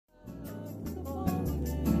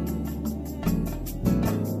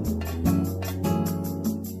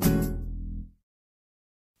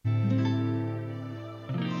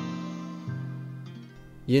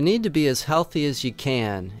You need to be as healthy as you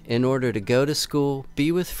can in order to go to school,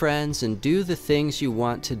 be with friends, and do the things you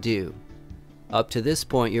want to do. Up to this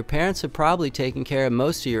point, your parents have probably taken care of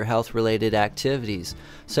most of your health-related activities,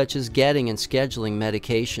 such as getting and scheduling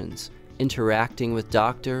medications, interacting with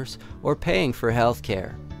doctors, or paying for health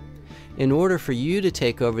care. In order for you to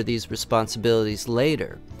take over these responsibilities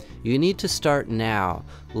later, you need to start now,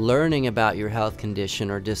 learning about your health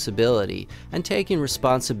condition or disability and taking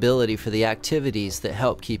responsibility for the activities that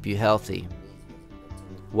help keep you healthy.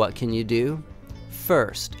 What can you do?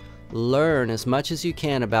 First, learn as much as you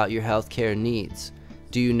can about your healthcare needs.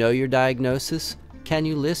 Do you know your diagnosis? Can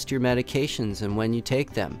you list your medications and when you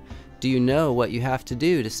take them? Do you know what you have to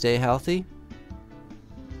do to stay healthy?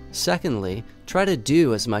 Secondly, try to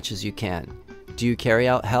do as much as you can. Do you carry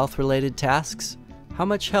out health-related tasks? How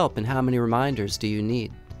much help and how many reminders do you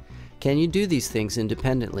need? Can you do these things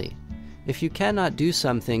independently? If you cannot do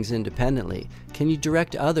some things independently, can you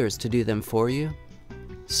direct others to do them for you?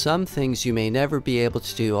 Some things you may never be able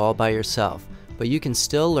to do all by yourself, but you can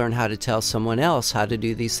still learn how to tell someone else how to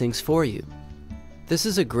do these things for you. This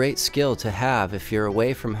is a great skill to have if you're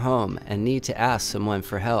away from home and need to ask someone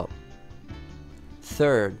for help.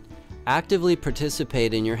 Third, actively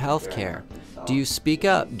participate in your health care. Do you speak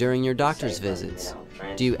up during your doctor's visits?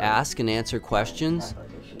 Do you ask and answer questions?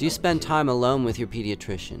 Do you spend time alone with your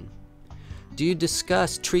pediatrician? Do you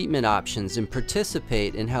discuss treatment options and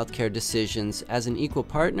participate in healthcare decisions as an equal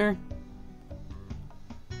partner?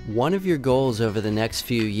 One of your goals over the next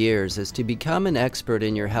few years is to become an expert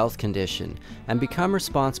in your health condition and become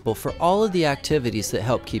responsible for all of the activities that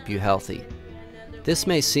help keep you healthy. This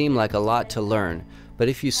may seem like a lot to learn, but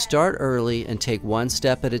if you start early and take one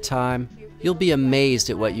step at a time, you'll be amazed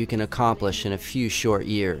at what you can accomplish in a few short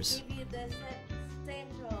years.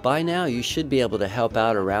 By now, you should be able to help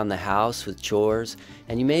out around the house with chores,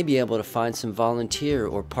 and you may be able to find some volunteer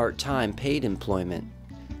or part-time paid employment.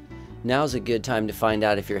 Now's a good time to find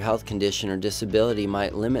out if your health condition or disability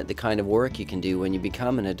might limit the kind of work you can do when you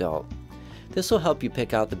become an adult. This will help you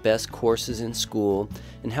pick out the best courses in school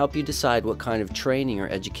and help you decide what kind of training or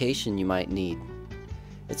education you might need.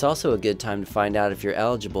 It's also a good time to find out if you're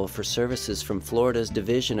eligible for services from Florida's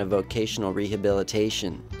Division of Vocational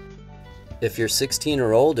Rehabilitation. If you're 16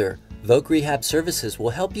 or older, Voc Rehab Services will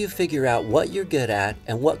help you figure out what you're good at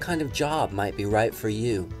and what kind of job might be right for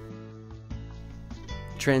you.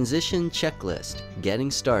 Transition Checklist: Getting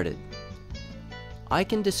Started. I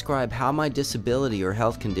can describe how my disability or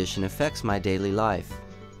health condition affects my daily life.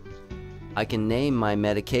 I can name my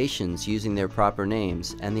medications using their proper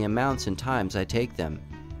names and the amounts and times I take them.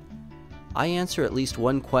 I answer at least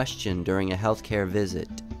one question during a healthcare visit.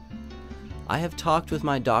 I have talked with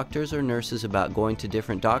my doctors or nurses about going to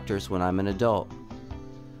different doctors when I'm an adult.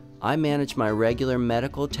 I manage my regular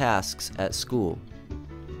medical tasks at school.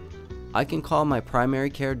 I can call my primary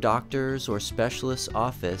care doctor's or specialist's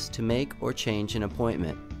office to make or change an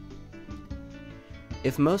appointment.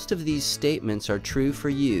 If most of these statements are true for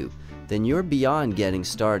you, then you're beyond getting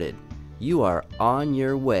started. You are on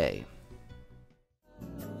your way.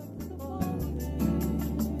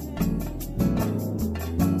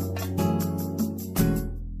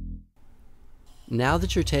 Now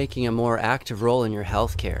that you're taking a more active role in your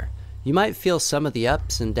healthcare, you might feel some of the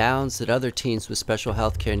ups and downs that other teens with special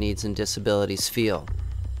healthcare needs and disabilities feel.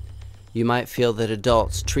 You might feel that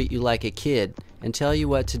adults treat you like a kid and tell you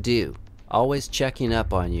what to do, always checking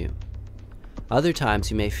up on you. Other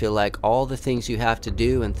times you may feel like all the things you have to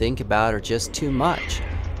do and think about are just too much,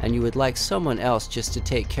 and you would like someone else just to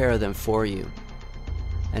take care of them for you.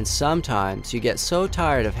 And sometimes you get so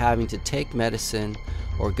tired of having to take medicine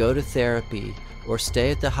or go to therapy or stay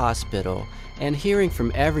at the hospital and hearing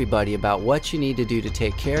from everybody about what you need to do to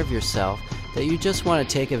take care of yourself that you just want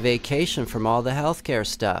to take a vacation from all the healthcare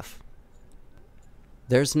stuff.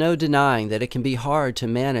 There's no denying that it can be hard to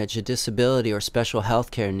manage a disability or special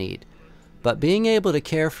healthcare need, but being able to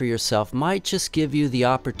care for yourself might just give you the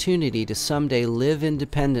opportunity to someday live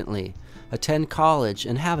independently, attend college,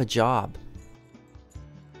 and have a job.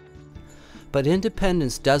 But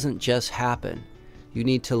independence doesn't just happen. You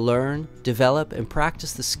need to learn, develop, and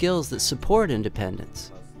practice the skills that support independence.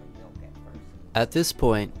 At this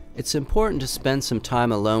point, it's important to spend some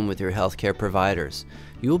time alone with your healthcare providers.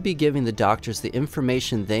 You will be giving the doctors the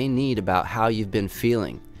information they need about how you've been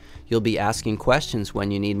feeling. You'll be asking questions when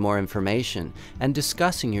you need more information and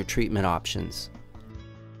discussing your treatment options.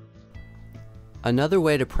 Another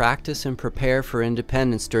way to practice and prepare for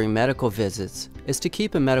independence during medical visits is to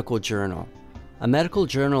keep a medical journal. A medical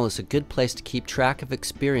journal is a good place to keep track of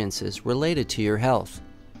experiences related to your health.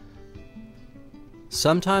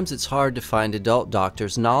 Sometimes it's hard to find adult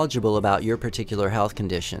doctors knowledgeable about your particular health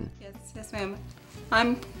condition. Yes, ma'am.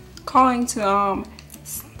 I'm calling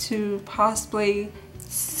to possibly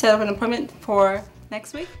set up an appointment for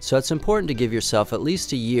next week. So it's important to give yourself at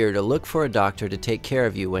least a year to look for a doctor to take care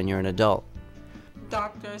of you when you're an adult.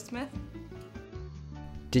 Dr. Smith?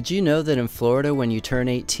 Did you know that in Florida, when you turn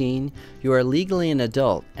 18, you are legally an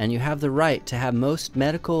adult and you have the right to have most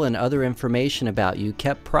medical and other information about you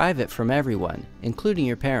kept private from everyone, including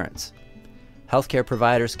your parents? Healthcare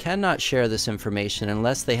providers cannot share this information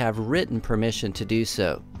unless they have written permission to do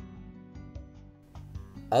so.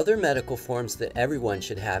 Other medical forms that everyone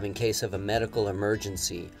should have in case of a medical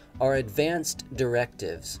emergency are advanced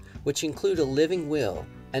directives, which include a living will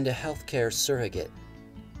and a healthcare surrogate.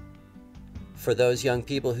 For those young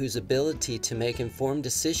people whose ability to make informed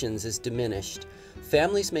decisions is diminished,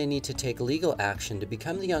 families may need to take legal action to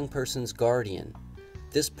become the young person's guardian.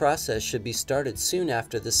 This process should be started soon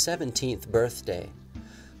after the 17th birthday.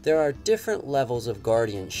 There are different levels of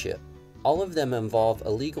guardianship. All of them involve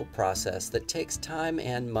a legal process that takes time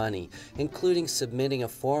and money, including submitting a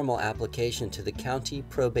formal application to the county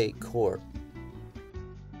probate court.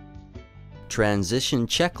 Transition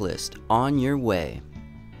checklist on your way.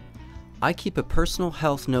 I keep a personal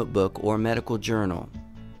health notebook or medical journal.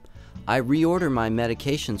 I reorder my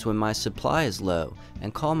medications when my supply is low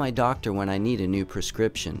and call my doctor when I need a new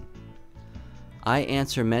prescription. I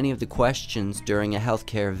answer many of the questions during a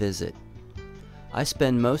healthcare visit. I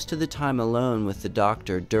spend most of the time alone with the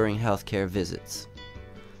doctor during healthcare visits.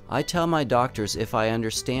 I tell my doctors if I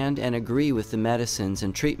understand and agree with the medicines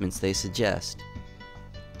and treatments they suggest.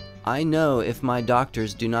 I know if my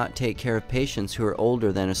doctors do not take care of patients who are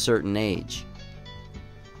older than a certain age.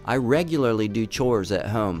 I regularly do chores at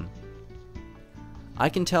home. I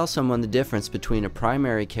can tell someone the difference between a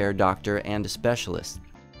primary care doctor and a specialist.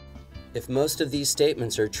 If most of these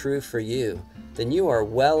statements are true for you, then you are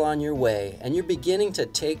well on your way and you're beginning to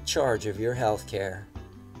take charge of your health care.